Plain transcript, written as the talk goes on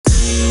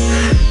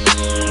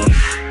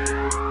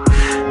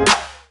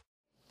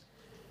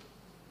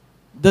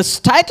The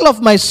title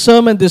of my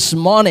sermon this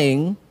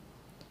morning,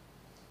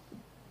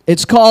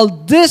 it's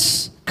called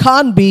This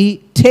Can't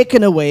Be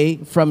Taken Away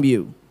From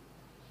You.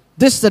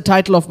 This is the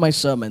title of my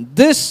sermon.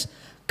 This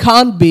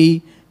can't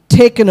be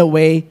taken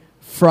away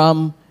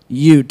from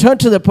you. Turn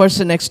to the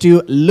person next to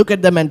you, look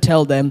at them and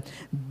tell them,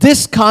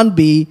 this can't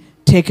be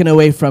taken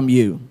away from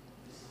you.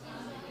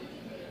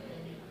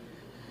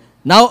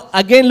 Now,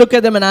 again, look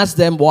at them and ask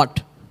them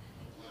what?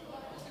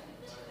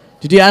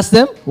 Did you ask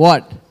them?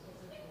 What?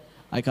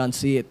 I can't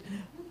see it.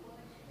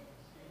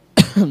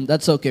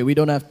 That's okay, we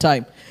don't have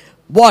time.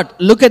 What?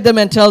 Look at them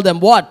and tell them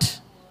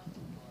what?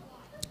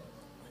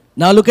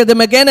 Now look at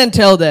them again and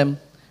tell them,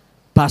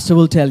 Pastor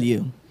will tell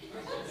you.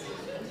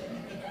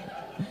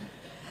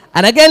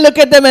 And again look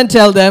at them and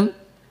tell them,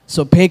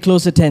 so pay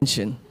close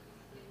attention.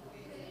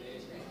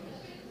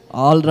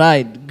 All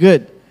right,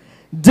 good.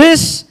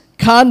 This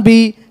can't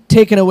be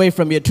taken away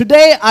from you.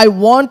 Today I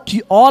want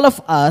you, all of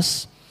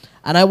us,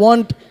 and I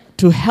want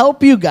to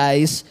help you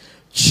guys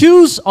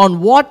choose on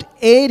what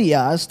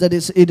areas that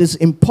it is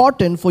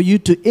important for you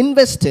to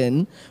invest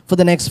in for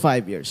the next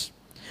 5 years.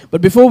 But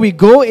before we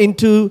go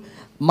into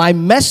my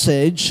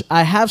message,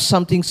 I have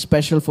something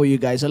special for you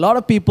guys. A lot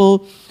of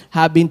people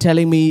have been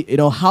telling me,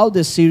 how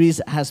this series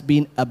has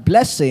been a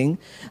blessing.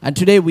 And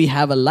today we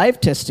have a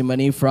live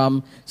testimony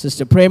from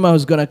Sister Prema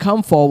who's going to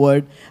come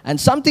forward, and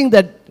something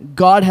that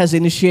God has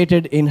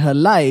initiated in her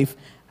life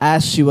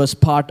as she was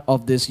part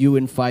of this You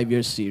in 5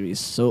 Years series.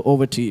 So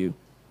over to you.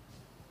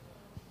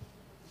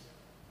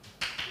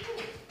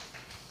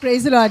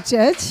 Praise the Lord,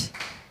 church.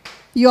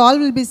 You all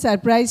will be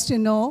surprised to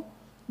know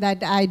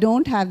that I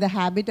don't have the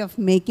habit of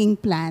making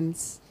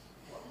plans.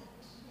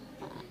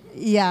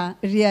 Yeah,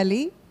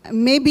 really.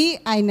 Maybe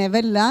I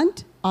never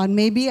learned, or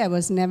maybe I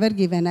was never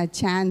given a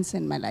chance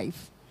in my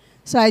life.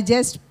 So I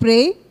just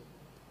pray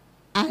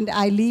and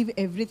I leave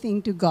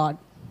everything to God.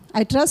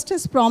 I trust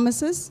His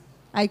promises.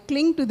 I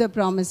cling to the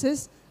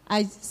promises.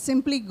 I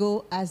simply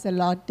go as the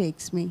Lord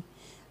takes me.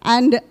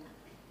 And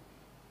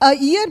a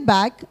year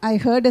back, I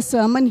heard a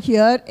sermon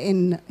here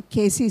in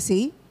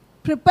KCC,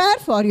 prepare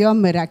for your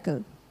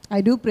miracle.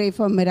 I do pray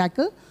for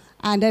miracle,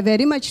 and I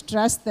very much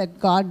trust that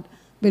God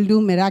will do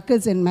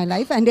miracles in my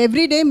life, and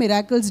every day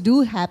miracles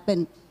do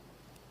happen.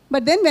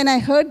 But then when I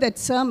heard that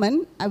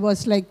sermon, I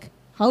was like,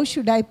 how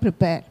should I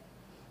prepare?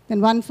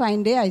 Then one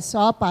fine day, I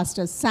saw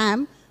Pastor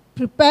Sam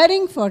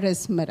preparing for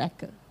his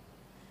miracle.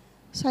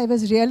 So I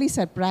was really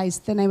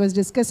surprised. Then I was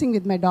discussing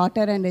with my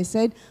daughter, and I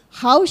said,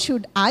 how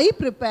should I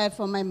prepare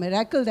for my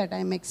miracle that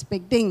I'm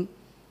expecting?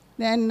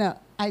 Then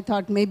I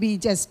thought maybe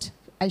just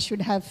I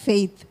should have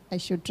faith. I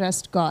should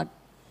trust God.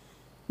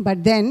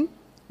 But then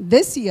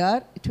this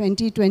year,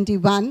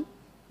 2021,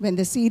 when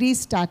the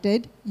series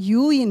started,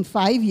 You in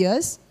 5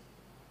 Years,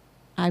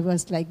 I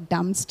was like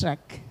dumbstruck,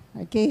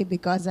 okay,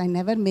 because I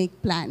never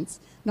make plans,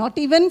 not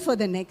even for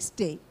the next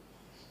day.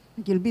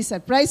 You'll be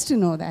surprised to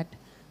know that.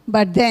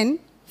 But then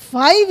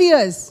 5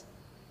 years,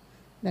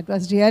 that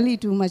was really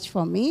too much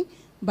for me.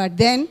 But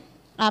then,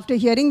 after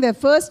hearing the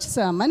first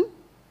sermon,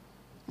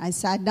 I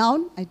sat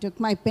down, I took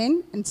my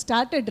pen and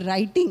started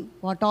writing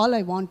what all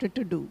I wanted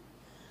to do.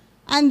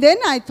 And then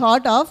I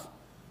thought of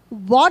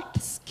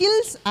what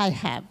skills I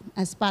have.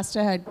 As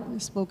Pastor had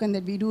spoken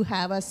that we do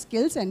have our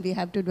skills and we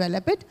have to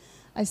develop it.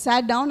 I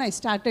sat down, I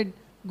started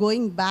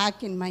going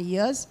back in my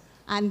years,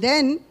 and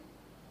then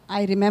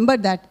I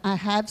remembered that I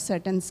have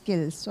certain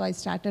skills. So I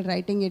started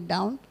writing it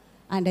down.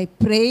 And I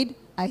prayed,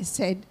 I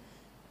said,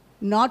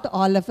 not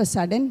all of a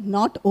sudden,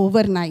 not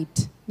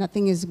overnight.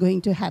 Nothing is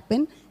going to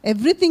happen.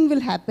 Everything will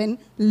happen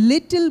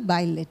little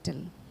by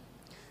little.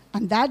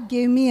 And that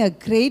gave me a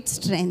great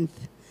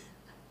strength.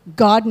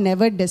 God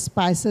never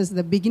despises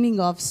the beginning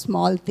of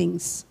small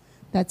things.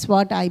 That's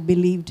what I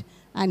believed.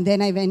 And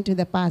then I went to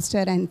the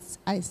pastor and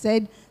I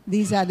said,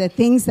 these are the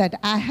things that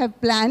I have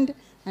planned,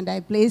 and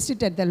I placed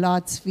it at the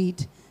Lord's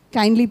feet.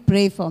 Kindly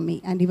pray for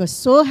me. And he was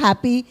so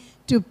happy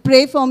to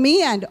pray for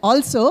me and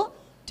also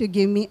to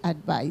give me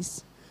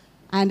advice.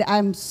 And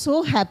I'm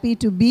so happy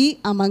to be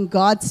among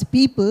God's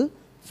people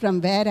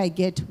from where I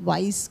get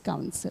wise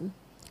counsel.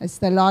 It's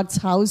the Lord's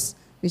house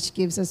which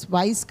gives us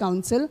wise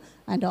counsel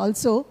and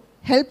also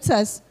helps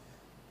us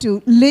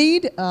to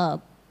lead a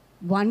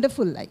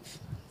wonderful life.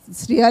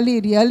 It's really,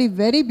 really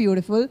very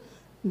beautiful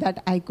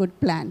that I could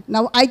plan.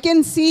 Now I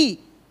can see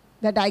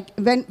that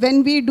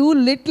when we do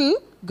little,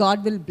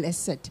 God will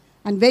bless it.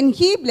 And when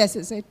He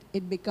blesses it,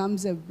 it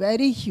becomes a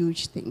very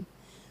huge thing.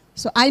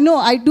 So I know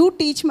I do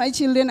teach my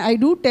children, I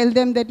do tell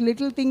them that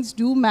little things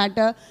do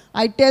matter.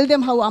 I tell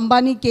them how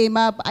Ambani came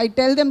up. I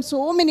tell them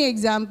so many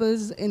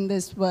examples in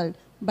this world.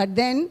 But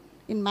then,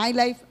 in my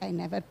life, I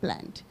never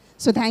planned.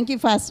 So thank you,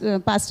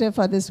 Pastor,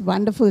 for this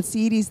wonderful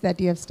series that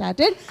you have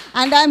started.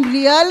 And I'm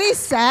really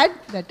sad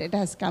that it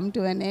has come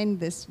to an end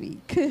this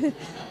week.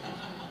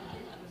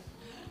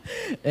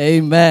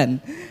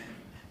 Amen.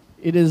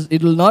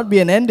 It will not be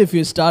an end if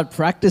you start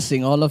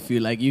practicing, all of you.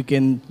 Like, you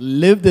can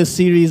live this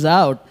series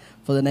out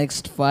for the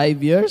next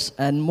 5 years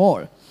and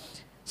more.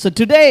 So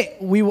today,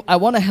 I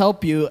want to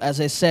help you, as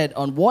I said,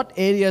 on what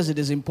areas it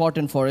is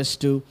important for us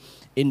to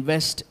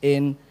invest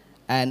in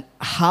and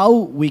how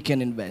we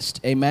can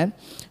invest. Amen.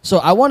 So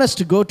I want us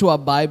to go to our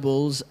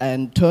Bibles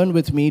and turn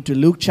with me to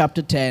Luke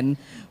chapter 10,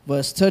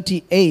 verse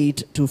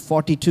 38 to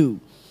 42.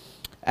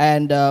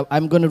 And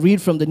I'm going to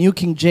read from the New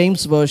King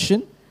James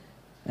Version,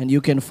 and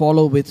you can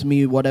follow with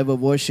me whatever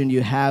version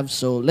you have.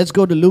 So let's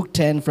go to Luke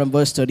 10 from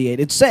verse 38.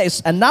 It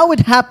says, "And now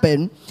it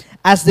happened,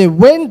 as they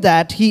went,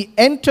 that he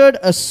entered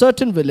a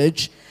certain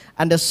village,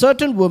 and a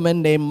certain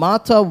woman named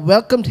Martha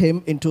welcomed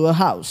him into her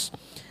house.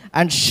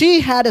 And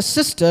she had a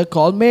sister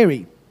called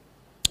Mary,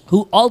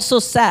 who also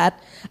sat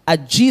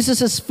at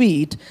Jesus'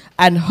 feet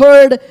and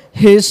heard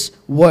his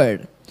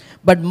word.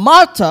 But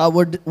Martha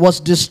was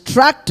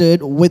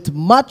distracted with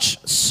much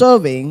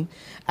serving,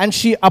 and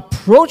she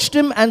approached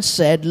him and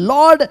said,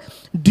 'Lord,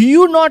 do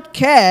you not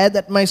care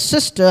that my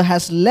sister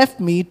has left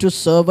me to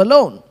serve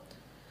alone?'"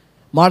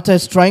 Martha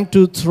is trying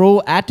to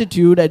throw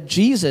attitude at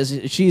Jesus.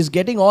 She is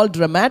getting all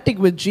dramatic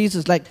with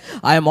Jesus, like,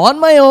 "I am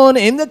on my own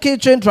in the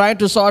kitchen trying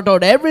to sort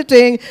out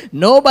everything.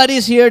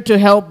 Nobody's here to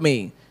help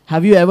me."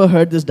 Have you ever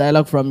heard this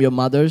dialogue from your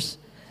mothers?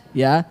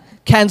 Yeah?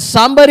 "Can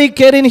somebody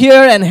get in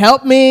here and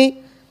help me?"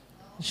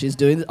 She's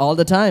doing it all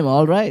the time.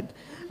 All right.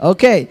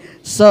 Okay.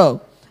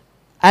 So,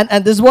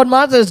 and this is what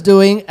Martha is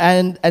doing.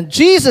 And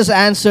Jesus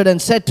answered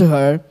and said to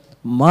her,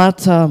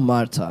 "Martha,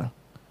 Martha,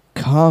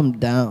 calm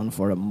down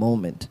for a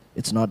moment."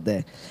 It's not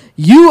there.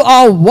 "You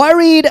are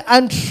worried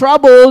and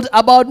troubled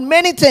about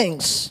many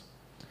things,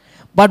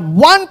 but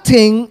one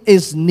thing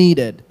is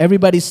needed."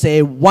 Everybody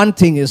say, "One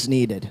thing is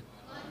needed."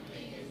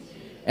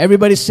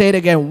 Everybody say it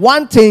again.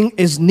 "One thing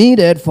is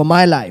needed for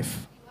my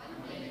life."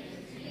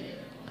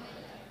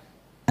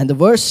 And the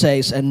verse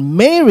says, "And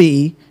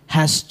Mary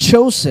has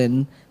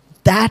chosen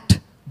that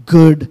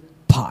good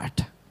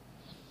part."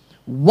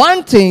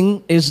 One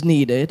thing is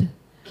needed,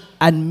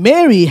 and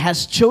Mary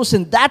has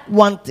chosen that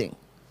one thing.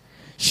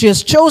 She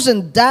has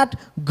chosen that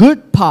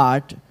good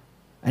part,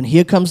 and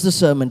here comes the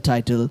sermon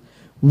title,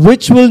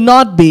 "which will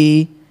not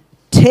be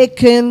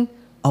taken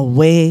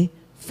away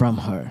from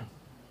her."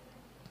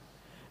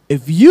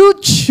 If you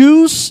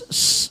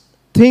choose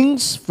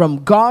things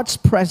from God's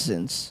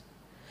presence,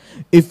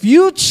 if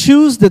you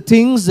choose the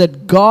things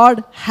that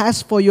God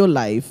has for your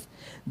life,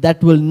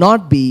 that will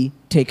not be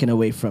taken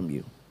away from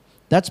you.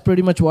 That's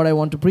pretty much what I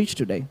want to preach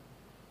today.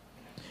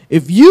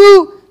 If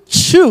you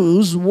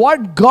choose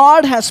what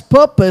God has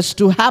purposed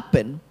to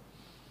happen,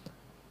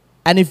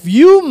 and if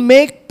you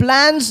make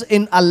plans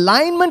in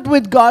alignment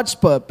with God's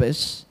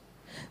purpose,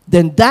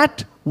 then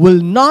that will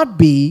not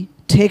be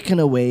taken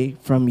away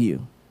from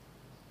you.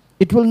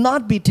 It will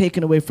not be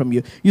taken away from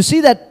you. You see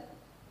that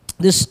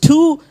there's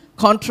two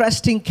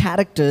contrasting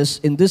characters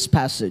in this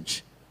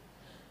passage.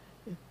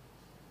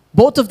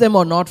 Both of them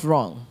are not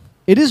wrong.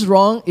 It is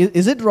wrong.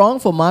 Is it wrong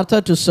for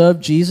Martha to serve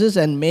Jesus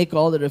and make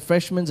all the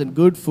refreshments and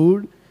good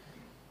food?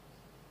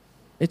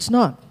 It's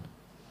not.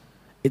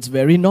 It's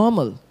very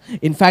normal.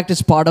 In fact,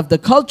 it's part of the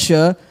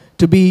culture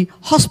to be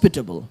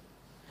hospitable,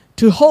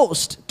 to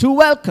host, to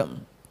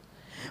welcome.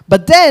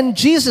 But then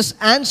Jesus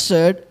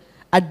answered,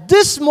 at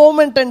this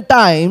moment in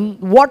time,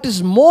 what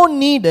is more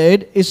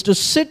needed is to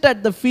sit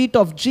at the feet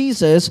of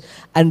Jesus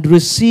and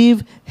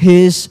receive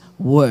his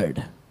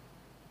word.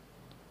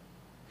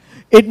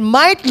 It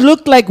might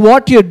look like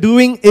what you're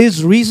doing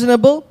is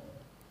reasonable,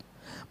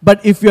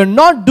 but if you're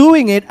not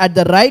doing it at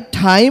the right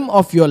time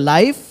of your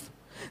life,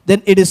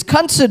 then it is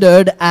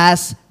considered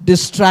as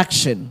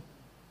distraction.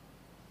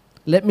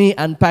 Let me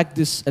unpack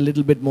this a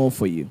little bit more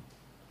for you.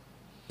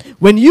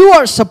 When you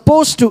are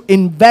supposed to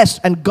invest,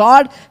 and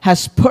God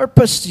has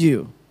purposed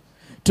you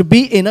to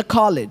be in a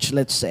college,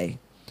 let's say,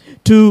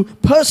 to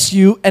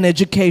pursue an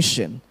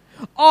education,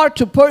 or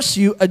to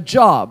pursue a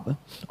job,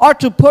 or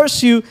to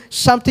pursue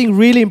something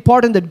really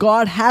important that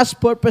God has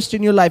purposed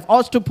in your life,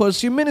 or to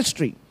pursue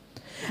ministry.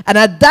 And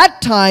at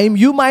that time,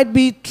 you might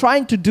be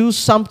trying to do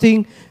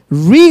something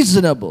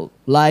reasonable,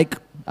 like,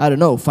 I don't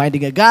know,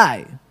 finding a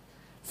guy,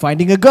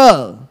 finding a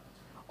girl,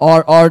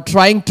 or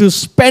trying to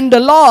spend a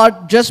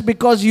lot just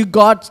because you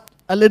got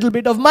a little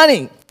bit of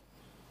money.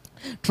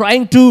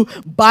 Trying to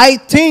buy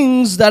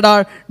things that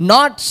are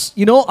not,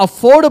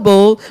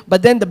 affordable,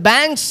 but then the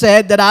bank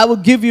said that I will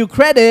give you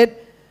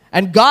credit,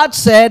 and God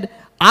said,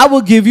 I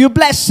will give you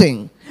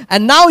blessing.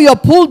 And now you're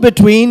pulled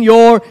between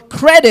your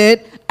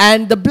credit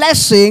and the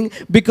blessing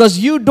because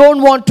you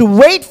don't want to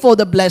wait for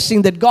the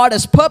blessing that God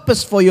has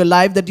purposed for your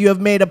life, that you have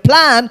made a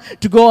plan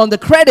to go on the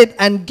credit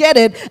and get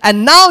it,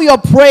 and now you're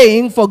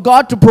praying for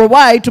God to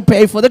provide to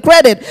pay for the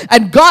credit.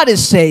 And God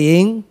is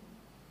saying,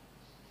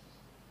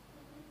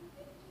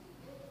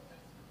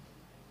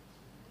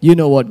 you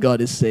know what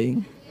God is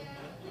saying?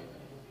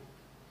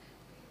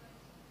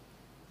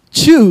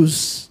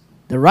 Choose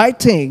the right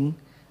thing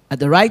at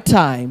the right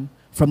time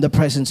from the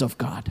presence of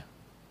God.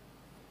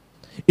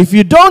 If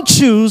you don't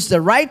choose the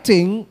right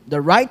thing,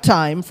 the right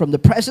time from the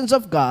presence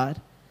of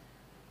God,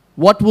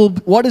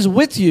 what is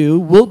with you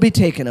will be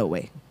taken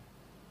away.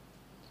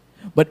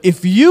 But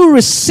if you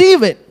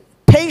receive it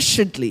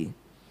patiently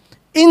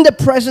in the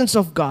presence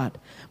of God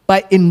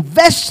by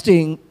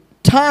investing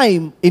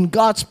time in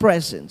God's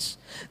presence,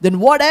 then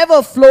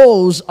whatever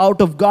flows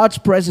out of God's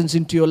presence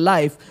into your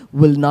life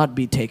will not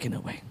be taken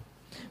away.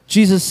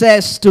 Jesus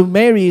says to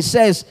Mary, he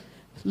says,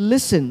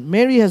 listen,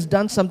 Mary has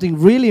done something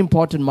really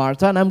important,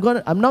 Martha, and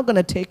I'm not going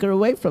to take her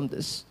away from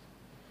this.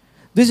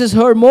 This is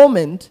her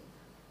moment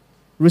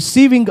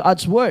receiving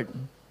God's word,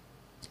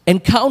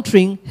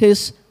 encountering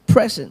his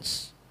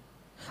presence.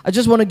 I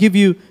just want to give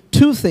you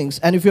two things,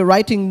 and if you're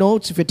writing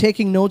notes, if you're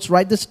taking notes,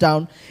 write this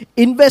down.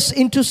 Invest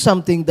into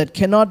something that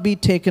cannot be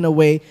taken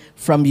away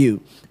from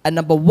you. And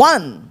number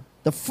one,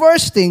 the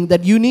first thing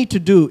that you need to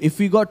do if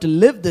you got to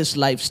live this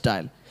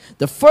lifestyle,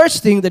 the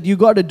first thing that you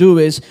got to do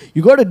is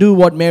you got to do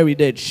what Mary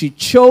did. She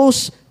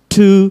chose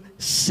to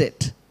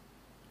sit.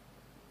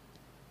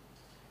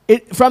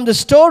 From the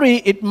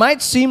story, it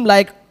might seem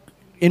like,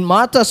 in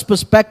Martha's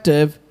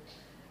perspective,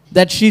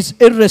 that she's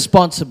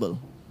irresponsible.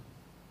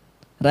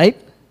 Right?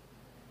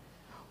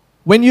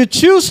 When you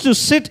choose to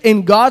sit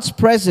in God's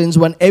presence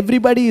when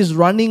everybody is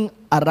running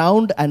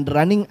around and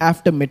running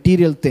after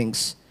material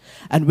things,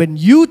 and when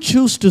you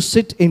choose to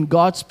sit in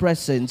God's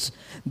presence,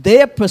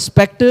 their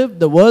perspective,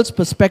 the world's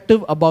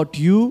perspective about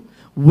you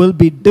will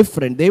be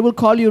different. They will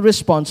call you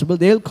responsible.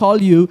 They'll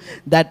call you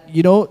that,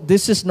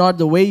 this is not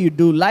the way you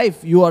do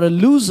life. You are a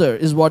loser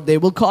is what they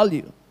will call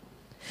you.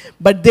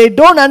 But they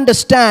don't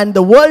understand,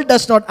 the world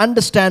does not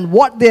understand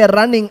what they are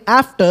running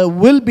after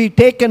will be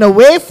taken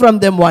away from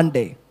them one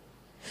day.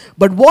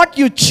 But what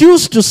you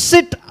choose to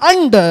sit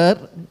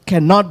under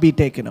cannot be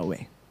taken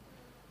away.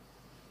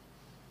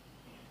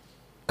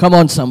 Come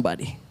on,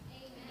 somebody.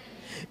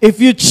 If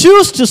you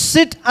choose to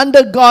sit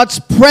under God's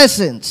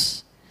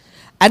presence,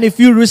 and if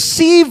you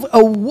receive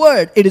a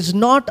word, it is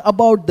not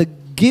about the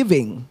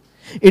giving.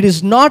 It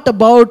is not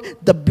about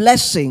the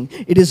blessing.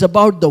 It is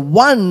about the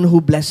one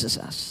who blesses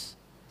us.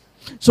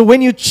 So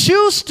when you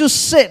choose to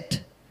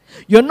sit,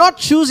 you're not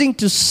choosing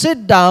to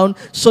sit down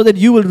so that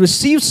you will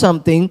receive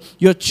something.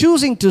 You're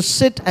choosing to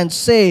sit and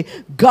say,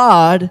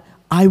 God,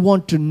 I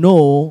want to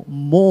know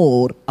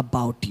more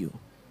about you.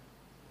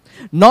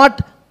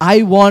 Not,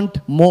 I want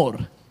more.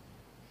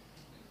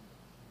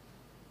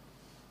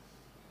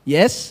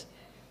 Yes?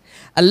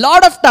 A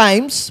lot of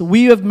times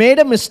we have made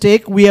a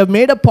mistake, we have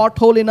made a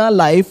pothole in our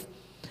life,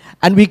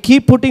 and we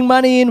keep putting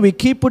money in, we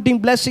keep putting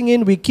blessing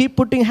in, we keep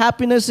putting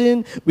happiness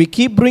in, we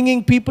keep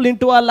bringing people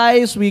into our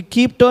lives, we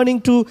keep turning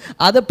to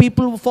other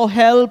people for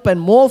help and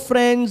more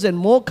friends and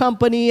more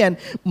company and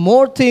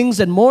more things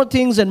and more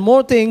things and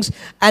more things,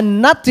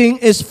 and nothing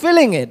is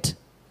filling it.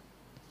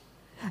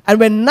 And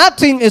when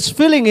nothing is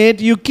filling it,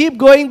 you keep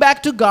going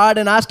back to God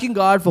and asking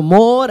God for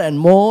more and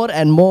more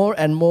and more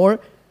and more,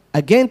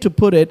 again to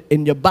put it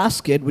in your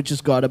basket, which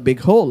has got a big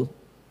hole.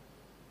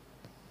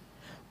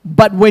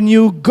 But when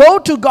you go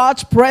to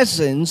God's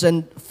presence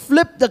and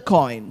flip the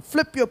coin,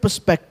 flip your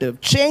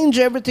perspective, change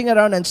everything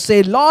around and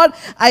say, Lord,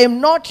 I am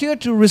not here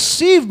to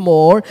receive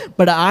more,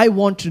 but I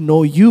want to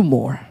know you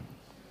more.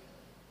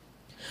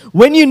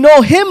 When you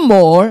know him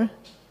more,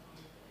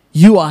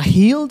 you are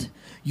healed,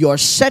 you are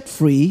set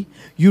free,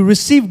 you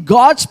receive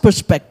God's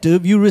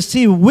perspective, you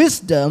receive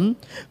wisdom,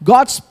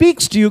 God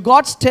speaks to you,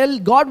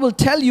 God will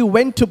tell you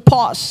when to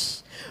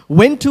pause,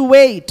 when to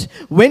wait,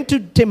 when to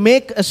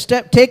take a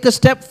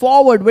step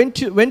forward, when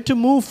to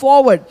move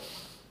forward,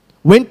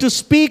 when to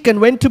speak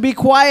and when to be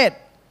quiet.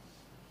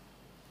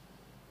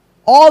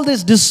 All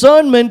this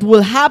discernment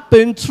will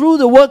happen through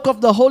the work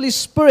of the Holy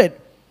Spirit.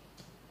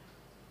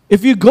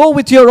 If you go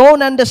with your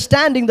own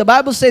understanding, the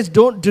Bible says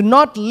do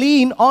not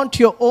lean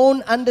onto your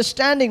own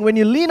understanding. When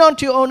you lean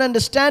onto your own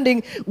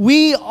understanding,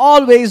 we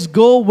always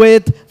go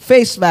with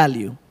face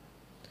value.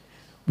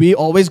 We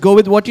always go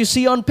with what you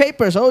see on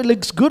paper. So it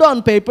looks good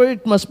on paper,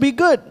 it must be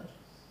good.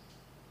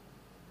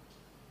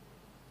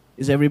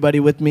 Is everybody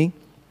with me?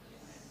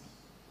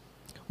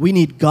 We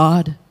need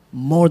God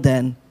more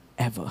than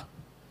ever.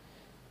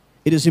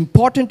 It is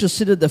important to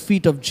sit at the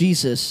feet of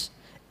Jesus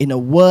in a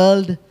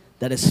world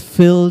that is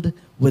filled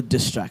with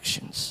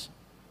distractions.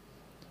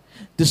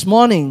 This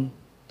morning,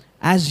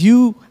 as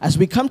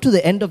we come to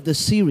the end of this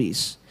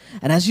series,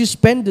 and as you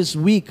spend this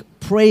week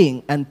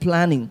praying and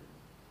planning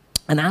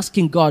and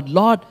asking God,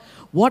 Lord,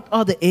 what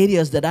are the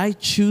areas that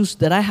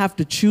I have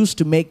to choose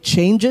to make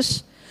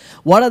changes?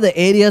 What are the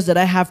areas that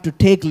I have to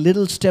take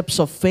little steps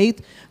of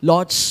faith?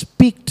 Lord,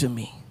 speak to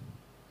me.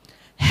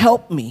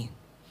 Help me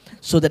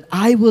so that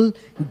I will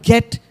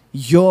get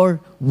your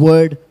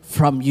word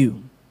from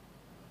you.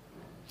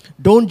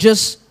 Don't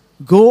just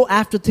go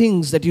after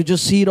things that you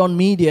just see it on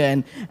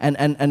media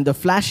and the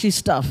flashy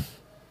stuff.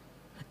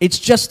 It's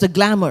just the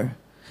glamour.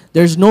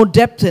 There's no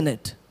depth in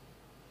it.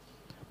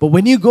 But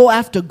when you go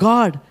after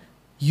God,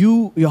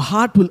 your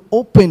heart will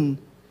open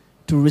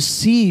to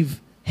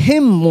receive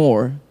him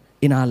more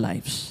in our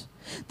lives.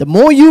 The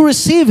more you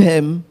receive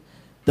him,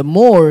 the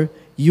more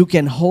you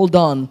can hold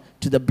on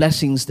to the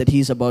blessings that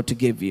he's about to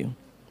give you.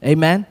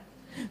 Amen?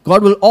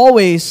 God will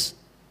always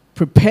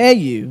prepare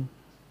you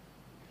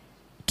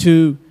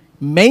to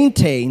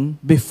maintain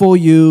before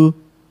you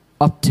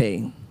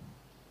obtain.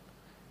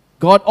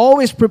 God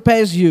always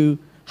prepares you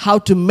how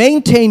to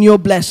maintain your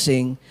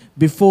blessing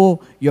before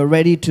you're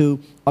ready to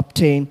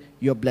obtain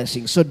your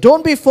blessing. So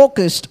don't be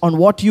focused on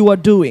what you are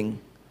doing,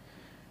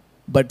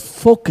 but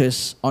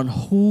focus on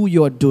who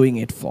you are doing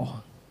it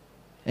for.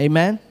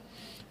 Amen?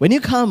 When you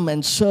come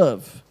and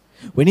serve,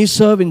 when you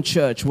serve in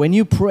church, when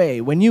you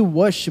pray, when you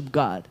worship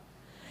God,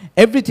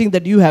 everything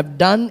that you have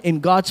done in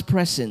God's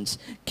presence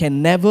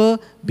can never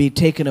be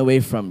taken away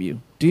from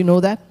you. Do you know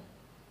that?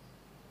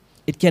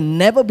 It can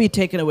never be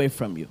taken away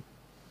from you.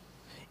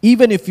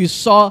 Even if you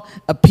saw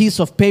a piece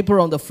of paper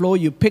on the floor,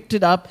 you picked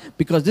it up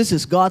because this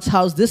is God's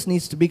house, this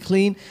needs to be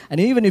clean. And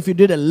even if you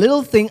did a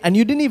little thing and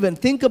you didn't even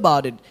think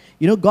about it,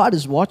 you know, God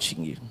is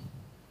watching you.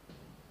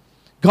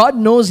 God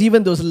knows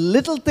even those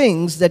little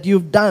things that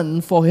you've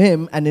done for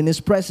Him and in His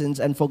presence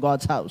and for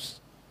God's house.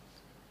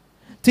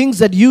 Things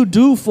that you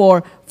do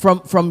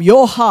from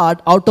your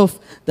heart out of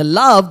the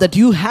love that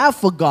you have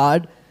for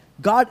God,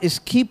 God is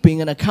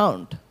keeping an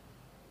account.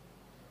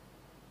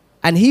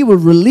 And He will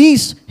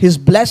release His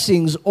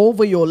blessings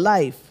over your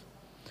life.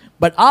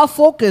 But our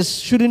focus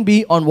shouldn't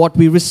be on what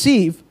we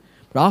receive,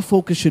 but our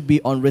focus should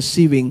be on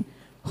receiving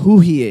who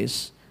He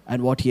is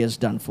and what He has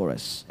done for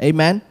us.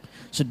 Amen?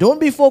 So don't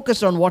be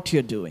focused on what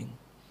you're doing,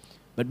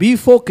 but be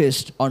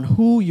focused on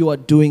who you are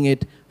doing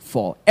it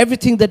for.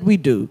 Everything that we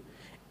do,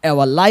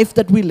 our life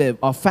that we live,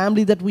 our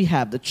family that we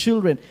have, the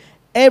children,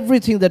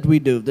 everything that we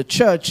do, the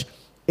church,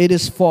 it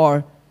is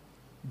for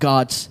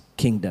God's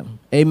kingdom.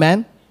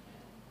 Amen?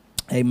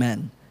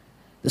 Amen.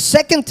 The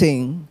second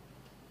thing,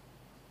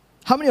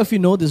 how many of you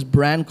know this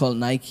brand called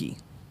Nike?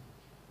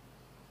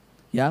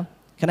 Yeah?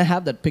 Can I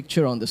have that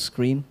picture on the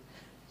screen?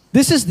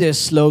 This is their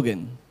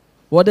slogan.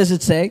 What does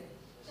it say?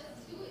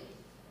 Just do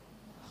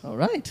it. All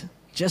right.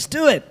 Just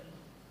do it.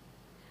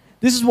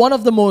 This is one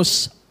of the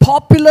most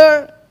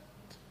popular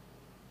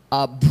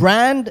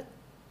brand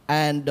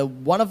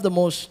and one of the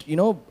most,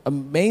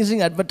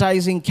 amazing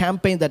advertising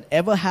campaign that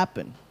ever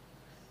happened.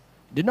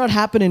 It did not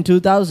happen in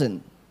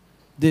 2000.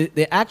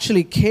 They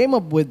actually came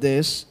up with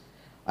this,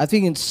 I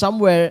think, in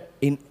somewhere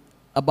in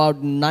about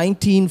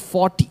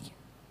 1940.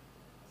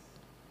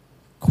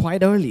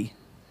 Quite early.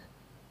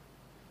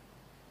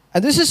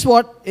 And this is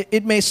what,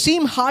 it may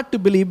seem hard to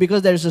believe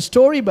because there's a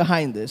story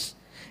behind this.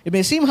 It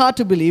may seem hard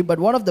to believe, but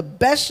one of the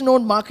best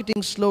known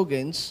marketing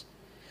slogans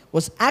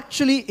was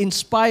actually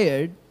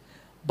inspired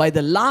by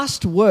the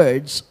last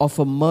words of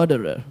a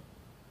murderer.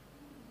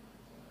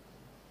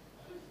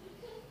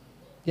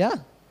 Yeah.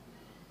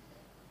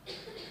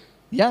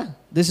 Yeah,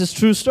 this is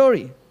true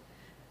story.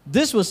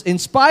 This was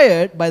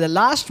inspired by the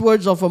last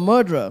words of a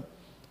murderer.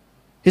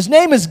 His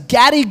name is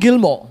Gary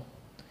Gilmore.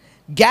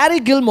 Gary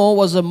Gilmore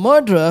was a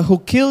murderer who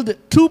killed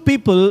 2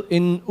 people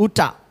in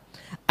Utah.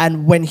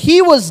 And when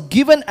he was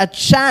given a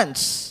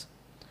chance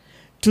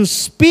to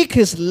speak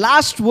his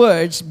last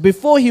words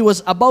before he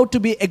was about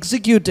to be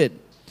executed,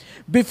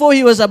 before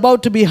he was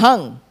about to be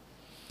hung,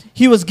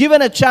 he was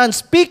given a chance,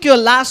 speak your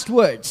last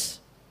words,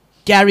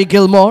 Gary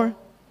Gilmore.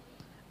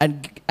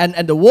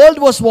 And the world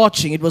was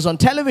watching. It was on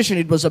television.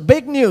 It was a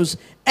big news.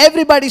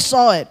 Everybody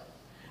saw it.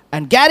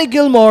 And Gary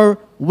Gilmore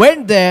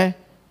went there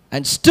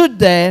and stood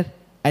there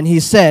and he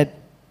said,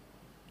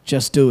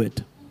 just do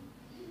it.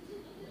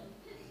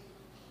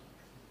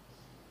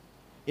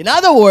 In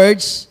other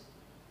words,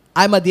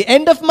 I'm at the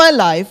end of my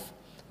life.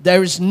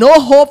 There is no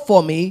hope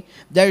for me.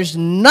 There is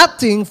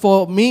nothing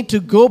for me to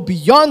go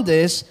beyond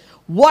this.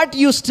 What do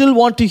you still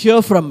want to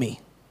hear from me?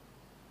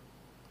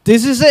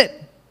 This is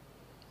it.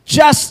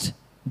 Just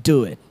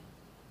do it.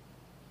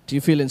 Do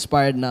you feel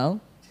inspired now?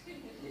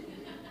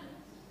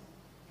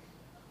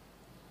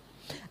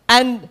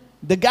 And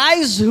the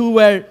guys who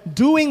were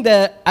doing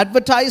the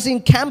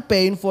advertising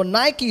campaign for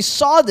Nike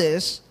saw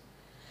this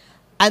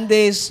and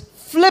they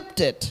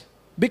flipped it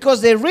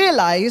because they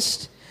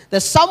realized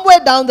that somewhere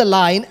down the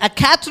line, a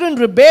Catherine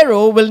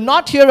Ribeiro will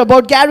not hear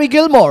about Gary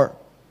Gilmore.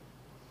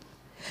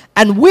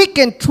 And we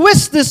can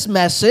twist this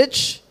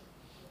message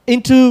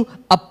into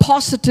a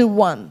positive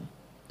one.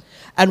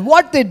 And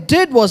what they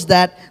did was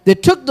that they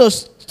took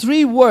those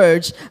 3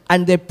 words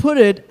and they put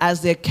it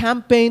as their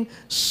campaign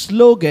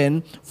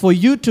slogan for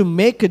you to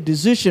make a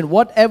decision,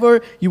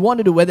 whatever you want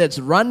to do, whether it's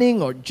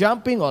running or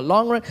jumping or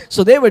long run.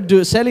 So they were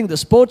selling the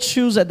sports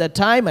shoes at that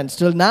time and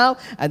still now,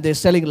 and they're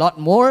selling a lot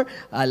more.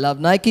 I love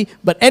Nike.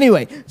 But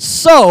anyway,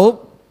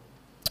 so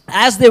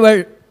as they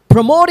were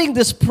promoting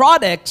these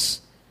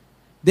products,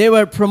 they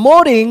were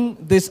promoting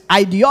this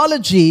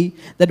ideology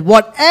that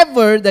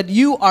whatever that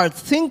you are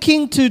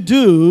thinking to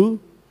do,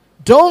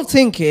 don't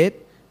think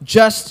it,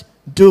 just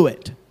do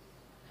it.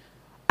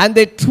 And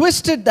they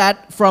twisted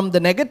that from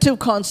the negative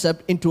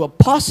concept into a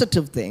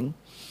positive thing,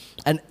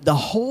 and the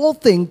whole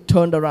thing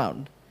turned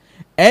around.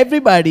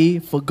 Everybody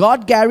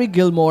forgot Gary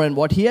Gilmore and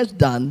what he has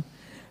done,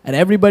 and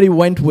everybody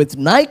went with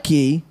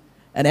Nike,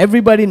 and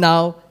everybody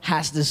now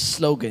has this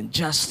slogan,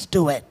 just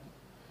do it.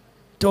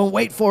 Don't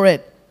wait for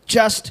it.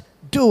 Just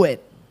do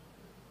it.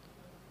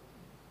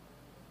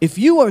 If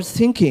you are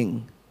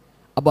thinking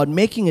about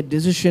making a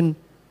decision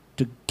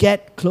to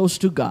get close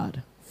to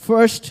God,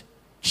 first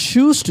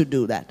choose to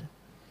do that.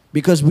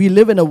 Because we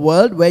live in a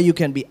world where you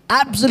can be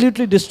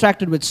absolutely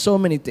distracted with so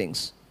many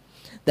things.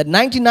 that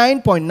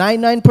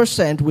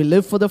 99.99% we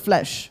live for the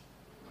flesh,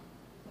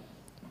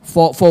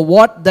 for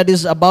what that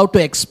is about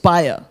to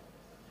expire.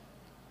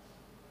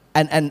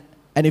 And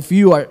if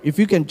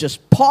you can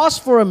just pause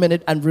for a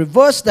minute and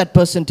reverse that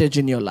percentage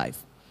in your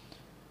life,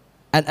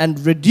 and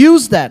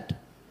reduce that,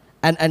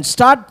 and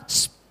start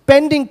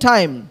spending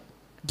time,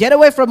 get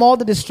away from all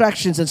the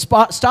distractions and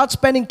start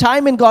spending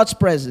time in God's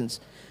presence.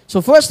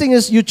 So first thing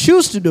is you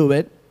choose to do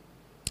it.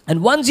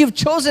 And once you've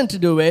chosen to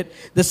do it,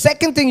 the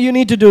second thing you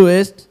need to do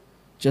is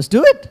just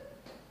do it.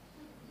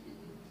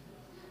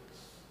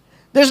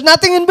 There's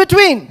nothing in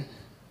between.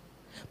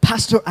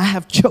 Pastor, I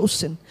have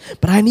chosen,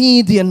 but I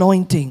need the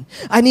anointing.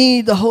 I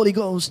need the Holy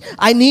Ghost.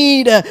 I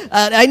need a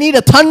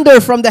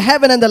thunder from the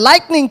heaven and the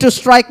lightning to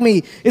strike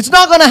me. It's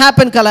not going to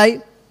happen,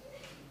 Kalai.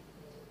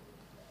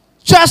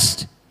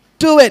 Just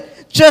do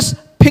it. Just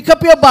pick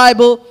up your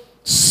Bible,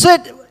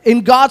 sit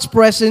in God's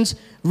presence,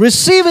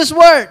 receive His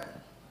word.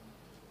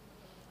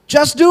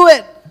 Just do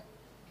it.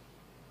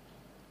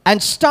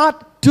 And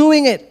start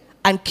doing it.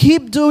 And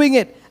keep doing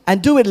it.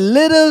 And do it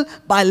little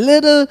by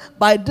little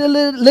by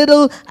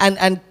little.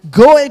 And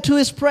go into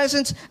His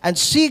presence and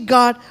see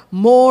God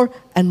more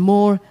and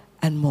more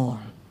and more.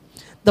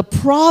 The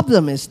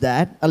problem is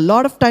that a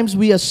lot of times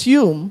we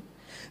assume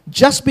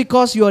just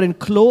because you are in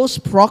close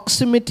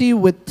proximity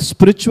with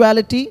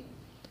spirituality,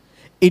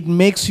 it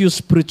makes you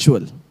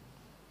spiritual.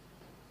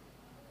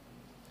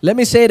 Let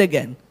me say it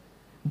again.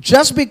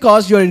 Just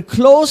because you're in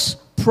close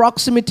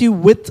proximity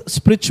with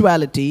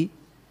spirituality,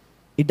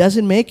 it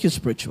doesn't make you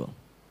spiritual.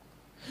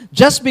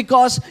 Just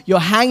because you're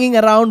hanging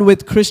around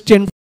with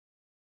Christian